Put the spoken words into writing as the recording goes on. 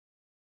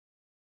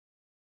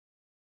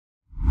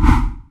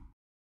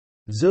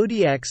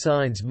Zodiac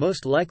signs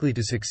most likely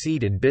to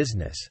succeed in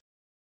business.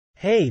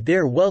 Hey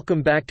there,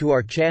 welcome back to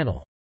our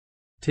channel.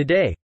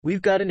 Today,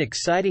 we've got an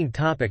exciting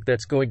topic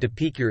that's going to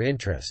pique your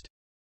interest.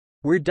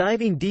 We're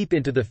diving deep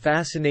into the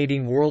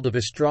fascinating world of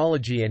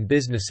astrology and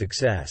business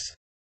success.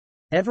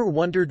 Ever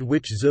wondered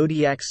which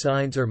zodiac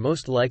signs are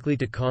most likely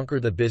to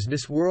conquer the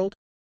business world?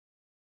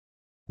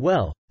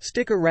 Well,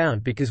 stick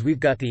around because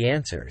we've got the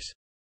answers.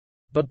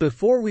 But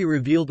before we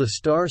reveal the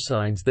star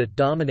signs that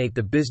dominate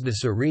the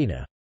business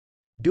arena,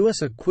 do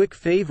us a quick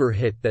favor,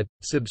 hit that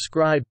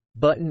subscribe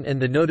button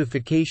and the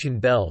notification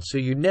bell so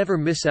you never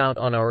miss out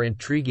on our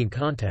intriguing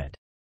content.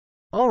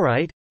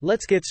 Alright,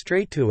 let's get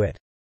straight to it.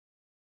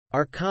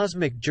 Our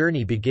cosmic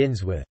journey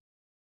begins with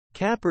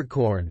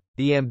Capricorn,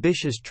 the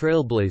ambitious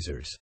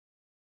trailblazers.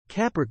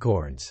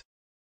 Capricorns.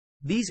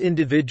 These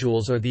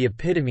individuals are the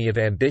epitome of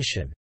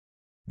ambition.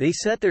 They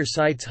set their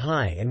sights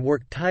high and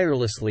work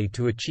tirelessly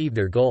to achieve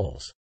their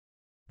goals.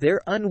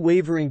 Their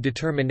unwavering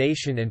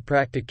determination and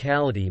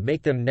practicality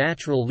make them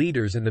natural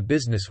leaders in the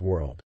business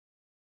world.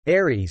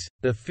 Aries,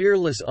 the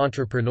fearless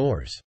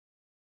entrepreneurs.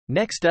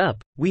 Next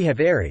up, we have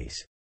Aries.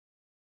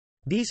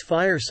 These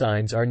fire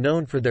signs are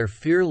known for their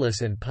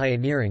fearless and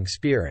pioneering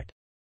spirit.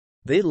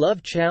 They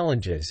love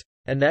challenges,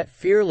 and that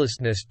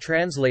fearlessness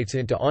translates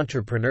into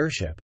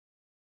entrepreneurship.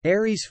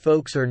 Aries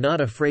folks are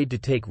not afraid to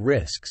take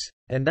risks,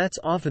 and that's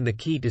often the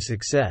key to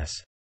success.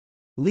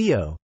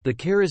 Leo, the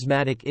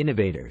charismatic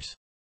innovators.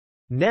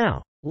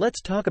 Now, let's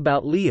talk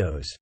about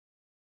Leos.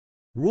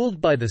 Ruled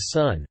by the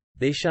sun,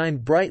 they shine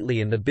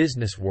brightly in the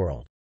business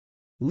world.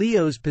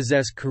 Leos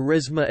possess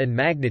charisma and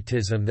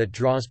magnetism that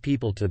draws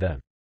people to them.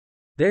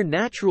 They're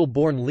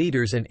natural-born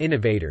leaders and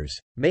innovators,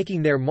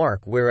 making their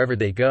mark wherever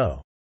they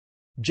go.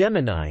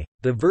 Gemini,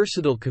 the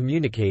versatile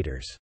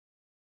communicators.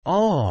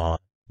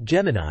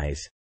 Geminis.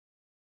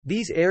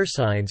 These air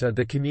signs are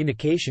the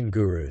communication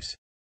gurus.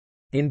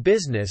 In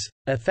business,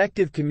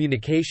 effective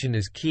communication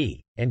is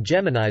key, and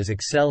Geminis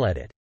excel at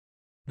it.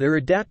 Their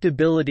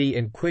adaptability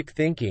and quick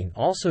thinking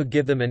also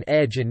give them an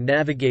edge in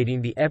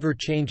navigating the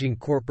ever-changing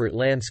corporate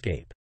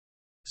landscape.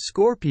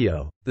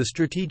 Scorpio, the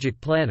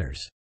strategic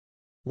planners.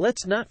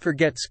 Let's not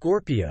forget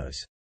Scorpios.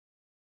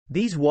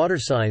 These water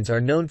signs are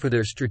known for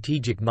their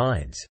strategic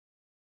minds.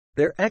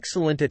 They're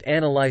excellent at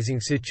analyzing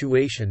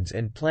situations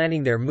and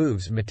planning their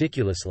moves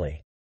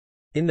meticulously.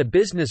 In the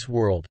business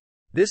world,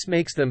 this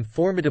makes them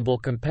formidable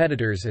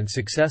competitors and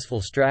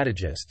successful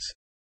strategists.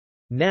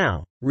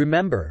 Now,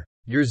 remember,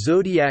 your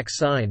zodiac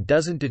sign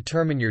doesn't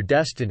determine your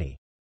destiny,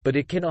 but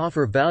it can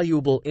offer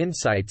valuable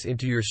insights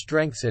into your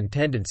strengths and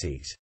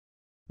tendencies.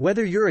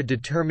 Whether you're a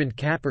determined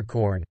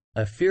Capricorn,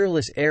 a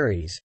fearless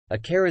Aries, a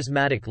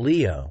charismatic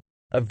Leo,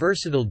 a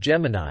versatile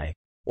Gemini,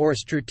 or a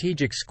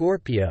strategic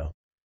Scorpio,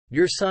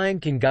 your sign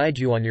can guide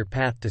you on your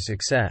path to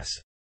success.